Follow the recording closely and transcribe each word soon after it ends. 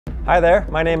Hi there,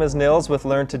 my name is Nils with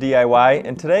Learn to DIY,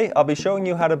 and today I'll be showing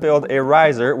you how to build a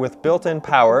riser with built-in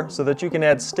power so that you can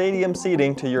add stadium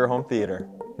seating to your home theater.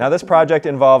 Now this project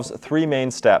involves three main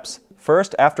steps.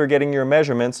 First, after getting your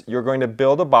measurements, you're going to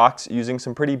build a box using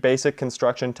some pretty basic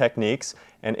construction techniques,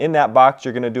 and in that box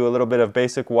you're going to do a little bit of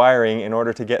basic wiring in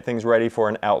order to get things ready for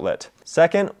an outlet.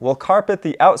 Second, we'll carpet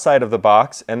the outside of the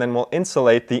box, and then we'll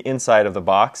insulate the inside of the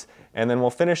box, and then we'll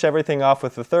finish everything off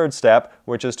with the third step,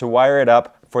 which is to wire it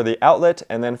up for the outlet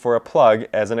and then for a plug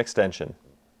as an extension.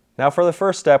 Now for the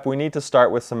first step, we need to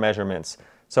start with some measurements.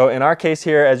 So in our case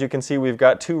here, as you can see, we've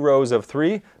got 2 rows of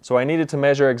 3, so I needed to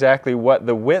measure exactly what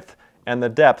the width and the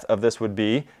depth of this would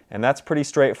be, and that's pretty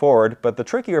straightforward, but the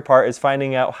trickier part is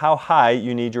finding out how high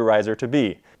you need your riser to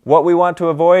be. What we want to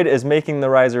avoid is making the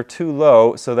riser too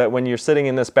low so that when you're sitting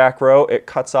in this back row, it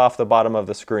cuts off the bottom of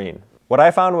the screen. What I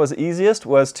found was easiest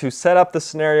was to set up the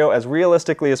scenario as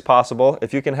realistically as possible.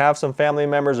 If you can have some family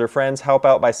members or friends help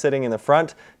out by sitting in the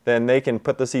front, then they can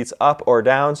put the seats up or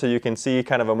down so you can see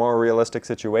kind of a more realistic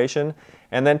situation.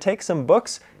 And then take some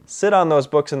books, sit on those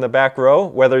books in the back row,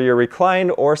 whether you're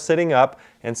reclined or sitting up,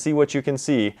 and see what you can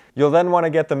see. You'll then want to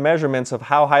get the measurements of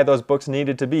how high those books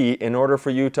needed to be in order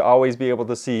for you to always be able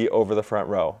to see over the front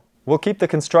row. We'll keep the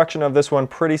construction of this one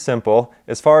pretty simple.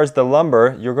 As far as the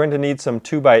lumber, you're going to need some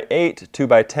 2x8,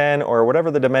 2x10, or whatever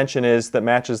the dimension is that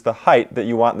matches the height that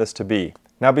you want this to be.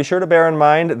 Now be sure to bear in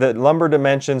mind that lumber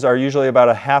dimensions are usually about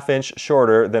a ½ inch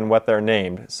shorter than what they're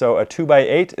named. So a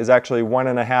 2x8 is actually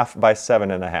 1½ by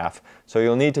 7½ So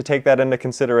you'll need to take that into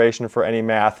consideration for any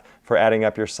math for adding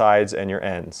up your sides and your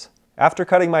ends. After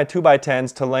cutting my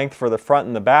 2x10s to length for the front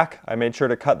and the back, I made sure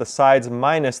to cut the sides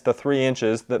minus the 3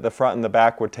 inches that the front and the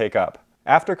back would take up.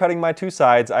 After cutting my 2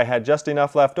 sides, I had just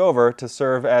enough left over to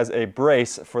serve as a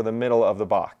brace for the middle of the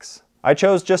box. I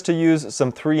chose just to use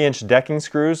some 3-inch decking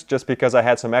screws just because I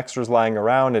had some extras lying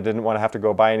around and didn't want to have to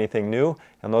go buy anything new,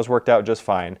 and those worked out just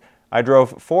fine. I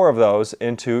drove 4 of those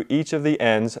into each of the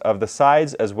ends of the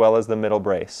sides as well as the middle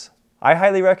brace. I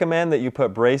highly recommend that you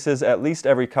put braces at least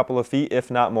every couple of feet, if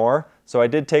not more, so I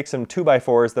did take some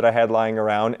 2x4s that I had lying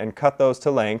around and cut those to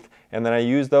length, and then I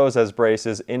used those as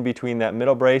braces in between that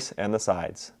middle brace and the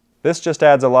sides. This just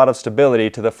adds a lot of stability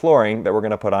to the flooring that we're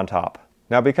going to put on top.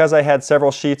 Now because I had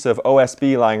several sheets of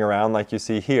OSB lying around like you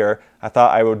see here, I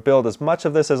thought I would build as much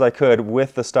of this as I could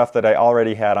with the stuff that I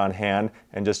already had on hand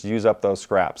and just use up those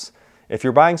scraps. If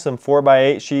you're buying some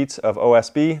 4x8 sheets of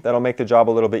OSB, that'll make the job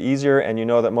a little bit easier, and you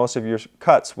know that most of your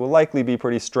cuts will likely be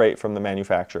pretty straight from the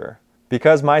manufacturer.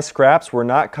 Because my scraps were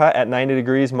not cut at 90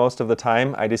 degrees most of the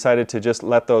time, I decided to just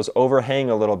let those overhang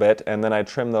a little bit and then I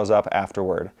trim those up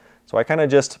afterward. So I kind of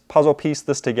just puzzle pieced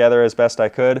this together as best I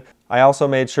could. I also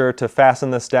made sure to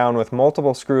fasten this down with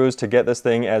multiple screws to get this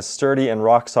thing as sturdy and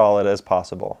rock solid as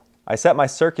possible. I set my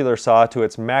circular saw to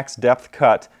its max depth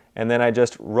cut, and then I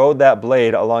just rode that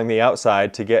blade along the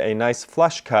outside to get a nice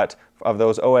flush cut of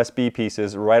those OSB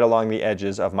pieces right along the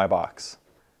edges of my box.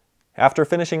 After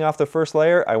finishing off the first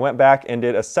layer, I went back and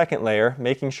did a second layer,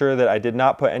 making sure that I did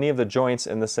not put any of the joints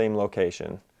in the same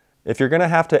location. If you're going to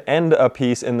have to end a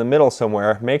piece in the middle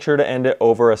somewhere, make sure to end it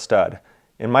over a stud.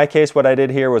 In my case, what I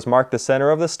did here was mark the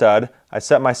center of the stud. I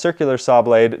set my circular saw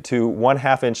blade to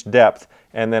 1/2 inch depth,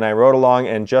 and then I rode along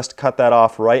and just cut that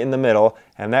off right in the middle,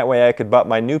 and that way I could butt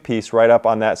my new piece right up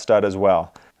on that stud as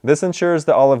well. This ensures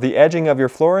that all of the edging of your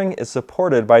flooring is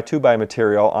supported by 2x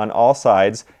material on all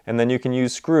sides, and then you can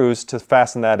use screws to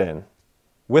fasten that in.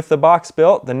 With the box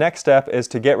built, the next step is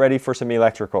to get ready for some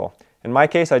electrical. In my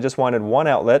case, I just wanted one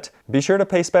outlet. Be sure to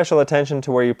pay special attention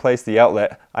to where you place the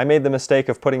outlet. I made the mistake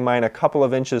of putting mine a couple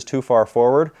of inches too far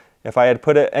forward. If I had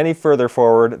put it any further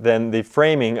forward, then the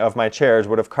framing of my chairs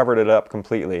would have covered it up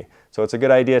completely. So it's a good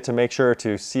idea to make sure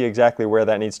to see exactly where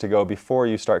that needs to go before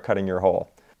you start cutting your hole.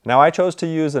 Now I chose to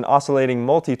use an oscillating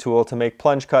multi-tool to make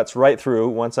plunge cuts right through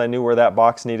once I knew where that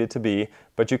box needed to be,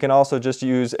 but you can also just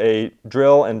use a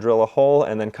drill and drill a hole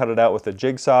and then cut it out with a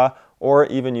jigsaw, or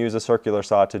even use a circular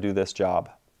saw to do this job.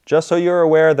 Just so you're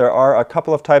aware, there are a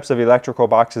couple of types of electrical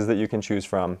boxes that you can choose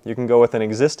from. You can go with an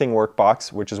existing work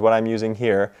box, which is what I'm using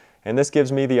here, and this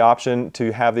gives me the option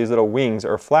to have these little wings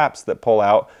or flaps that pull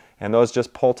out, and those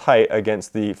just pull tight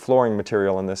against the flooring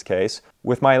material in this case.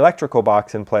 With my electrical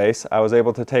box in place, I was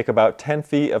able to take about 10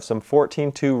 feet of some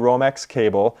 14-2 Romex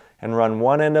cable and run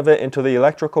one end of it into the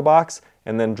electrical box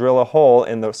and then drill a hole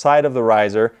in the side of the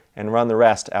riser and run the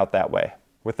rest out that way.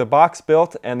 With the box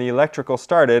built and the electrical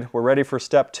started, we're ready for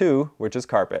step 2, which is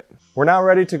carpet. We're now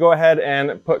ready to go ahead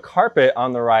and put carpet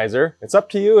on the riser. It's up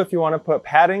to you if you want to put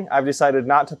padding. I've decided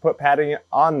not to put padding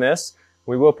on this.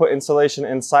 We will put insulation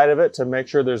inside of it to make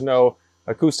sure there's no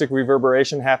acoustic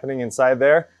reverberation happening inside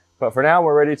there. But for now,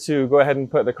 we're ready to go ahead and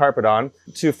put the carpet on.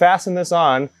 To fasten this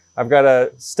on, I've got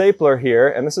a stapler here,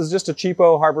 and this is just a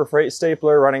cheapo Harbor Freight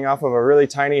stapler running off of a really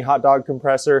tiny hot dog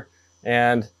compressor,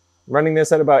 and I'm running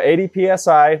this at about 80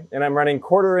 PSI, and I'm running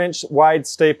 1/4 inch wide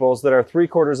staples that are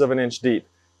 3/4 of an inch deep.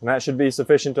 And that should be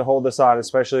sufficient to hold this on,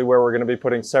 especially where we're going to be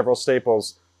putting several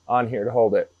staples on here to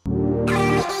hold it.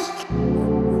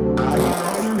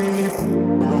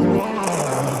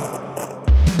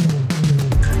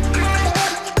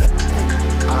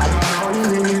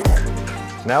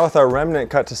 Now with our remnant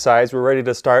cut to size, we're ready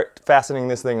to start fastening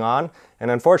this thing on. And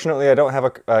unfortunately, I don't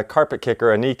have a carpet kick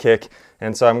or a knee kick,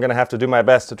 and so I'm gonna have to do my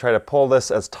best to try to pull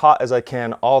this as taut as I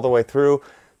can all the way through,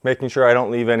 making sure I don't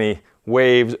leave any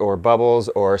waves or bubbles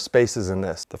or spaces in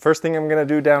this. The first thing I'm gonna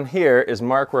do down here is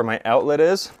mark where my outlet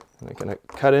is. I'm gonna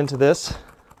cut into this.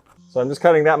 So I'm just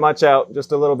cutting that much out,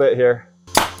 just a little bit here.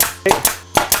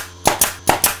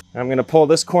 I'm gonna pull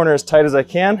this corner as tight as I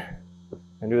can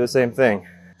and do the same thing.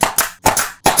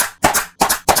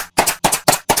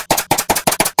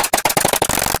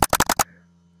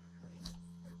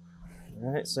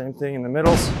 All right, same thing in the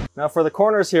middles. Now for the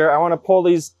corners here, I want to pull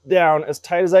these down as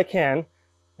tight as I can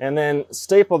and then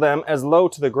staple them as low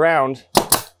to the ground,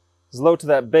 as low to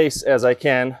that base as I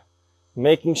can,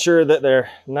 making sure that they're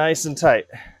nice and tight.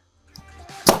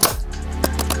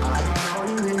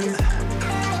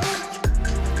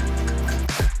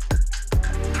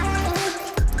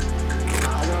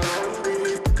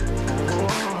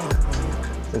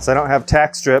 Since I don't have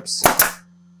tack strips,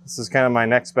 this is kind of my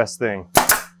next best thing.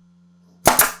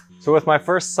 So with my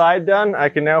first side done, I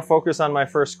can now focus on my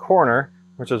first corner,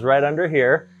 which is right under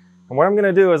here. And what I'm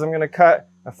gonna do is I'm gonna cut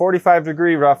a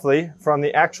 45-degree roughly from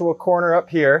the actual corner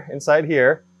up here, inside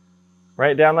here,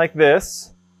 right down like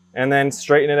this, and then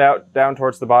straighten it out down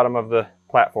towards the bottom of the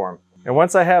platform. And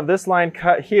once I have this line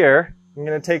cut here, I'm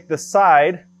gonna take the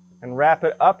side and wrap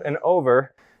it up and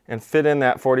over and fit in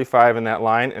that 45 in that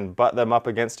line and butt them up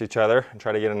against each other and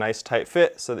try to get a nice tight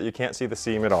fit so that you can't see the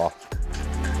seam at all.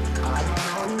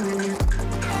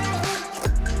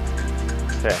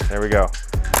 Okay, there we go.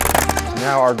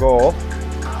 Now our goal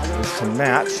is to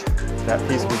match that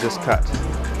piece we just cut.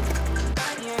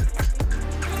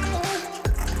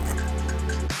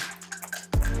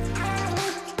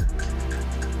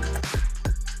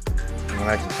 And then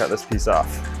I can cut this piece off.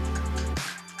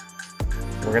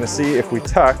 We're gonna see if we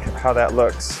tuck how that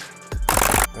looks.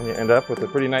 And you end up with a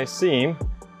pretty nice seam,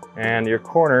 and your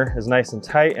corner is nice and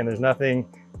tight and there's nothing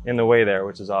in the way there,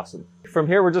 which is awesome. From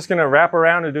here, we're just gonna wrap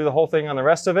around and do the whole thing on the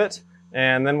rest of it,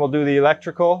 and then we'll do the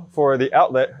electrical for the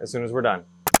outlet as soon as we're done.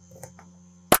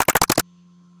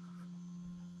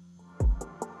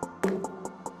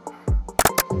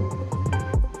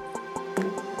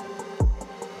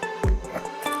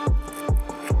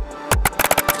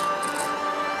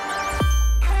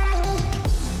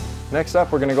 Next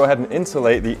up, we're gonna go ahead and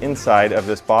insulate the inside of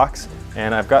this box,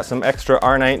 and I've got some extra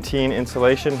R19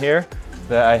 insulation here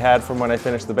that I had from when I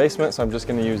finished the basement, so I'm just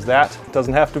gonna use that. It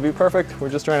doesn't have to be perfect, we're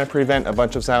just trying to prevent a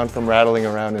bunch of sound from rattling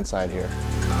around inside here.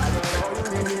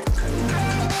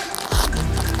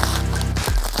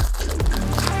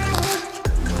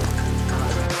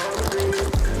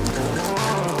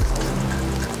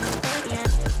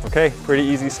 Okay, pretty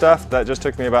easy stuff. That just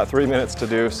took me about 3 minutes to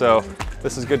do, so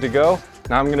this is good to go.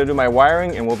 Now I'm gonna do my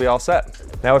wiring and we'll be all set.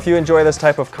 Now if you enjoy this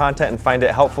type of content and find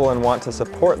it helpful and want to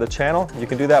support the channel, you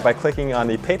can do that by clicking on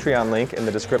the Patreon link in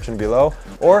the description below,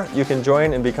 or you can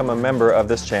join and become a member of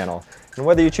this channel. And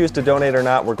whether you choose to donate or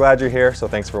not, we're glad you're here, so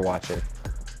thanks for watching.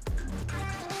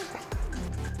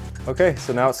 Okay,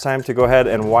 so now it's time to go ahead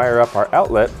and wire up our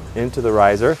outlet into the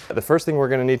riser. The first thing we're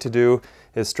gonna need to do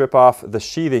is strip off the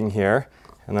sheathing here,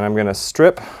 and then I'm gonna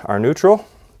strip our neutral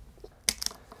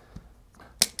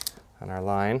and our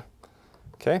line.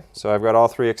 Okay, so I've got all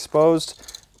three exposed.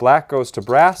 Black goes to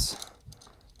brass.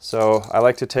 So I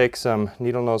like to take some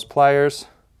needle nose pliers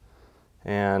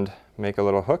and make a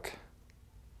little hook.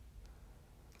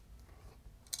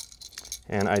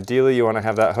 And ideally you want to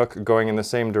have that hook going in the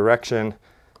same direction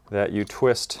that you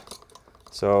twist.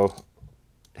 So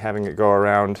having it go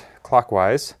around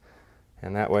clockwise.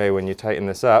 And that way when you tighten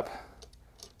this up,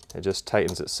 it just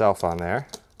tightens itself on there.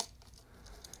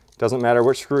 Doesn't matter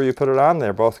which screw you put it on,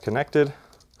 they're both connected.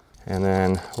 And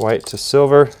then white to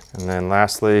silver, and then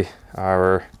lastly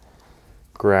our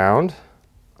ground.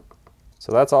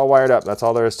 So that's all wired up, that's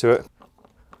all there is to it.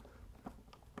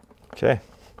 Okay,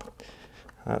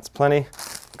 that's plenty.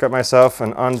 Got myself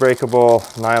an unbreakable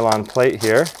nylon plate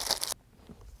here.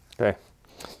 Okay,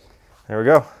 there we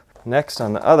go. Next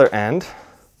on the other end,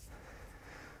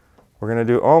 We're gonna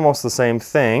do almost the same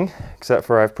thing, except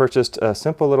for I've purchased a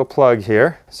simple little plug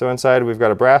here. So inside we've got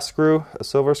a brass screw, a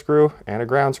silver screw, and a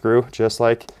ground screw, just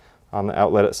like on the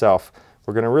outlet itself.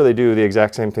 We're gonna really do the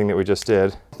exact same thing that we just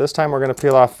did. This time we're gonna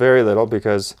peel off very little,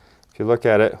 because if you look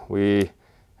at it, we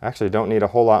actually don't need a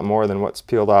whole lot more than what's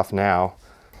peeled off now.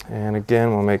 And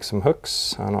again, we'll make some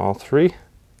hooks on all three.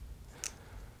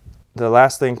 The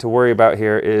last thing to worry about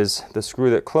here is the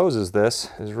screw that closes this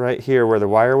is right here where the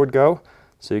wire would go.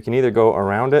 So you can either go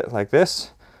around it like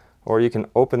this, or you can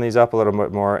open these up a little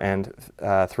bit more and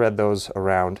thread those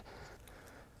around.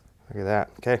 Look at that.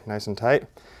 Okay, nice and tight.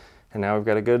 And now we've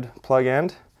got a good plug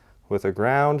end with a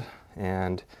ground,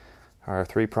 and our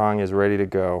 3-prong is ready to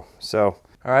go. So,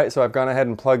 all right, so I've gone ahead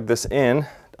and plugged this in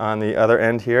on the other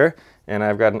end here, and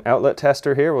I've got an outlet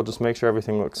tester here. We'll just make sure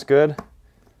everything looks good.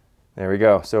 There we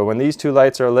go. So when these two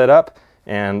lights are lit up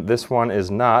and this one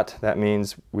is not, that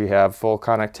means we have full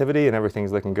connectivity and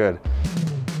everything's looking good.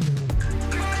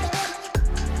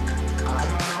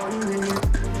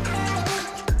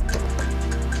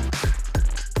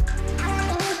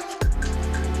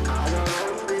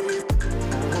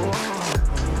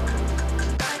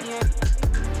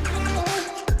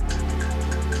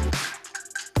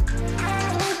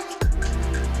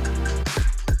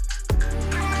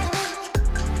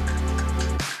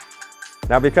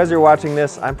 Now, because you're watching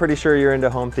this, I'm pretty sure you're into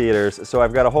home theaters, so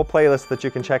I've got a whole playlist that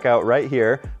you can check out right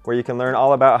here, where you can learn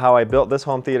all about how I built this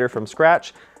home theater from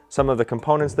scratch, some of the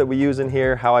components that we use in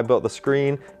here, how I built the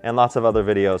screen, and lots of other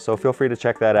videos, so feel free to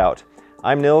check that out.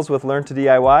 I'm Nils with Learn to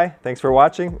DIY. Thanks for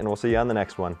watching, and we'll see you on the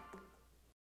next one.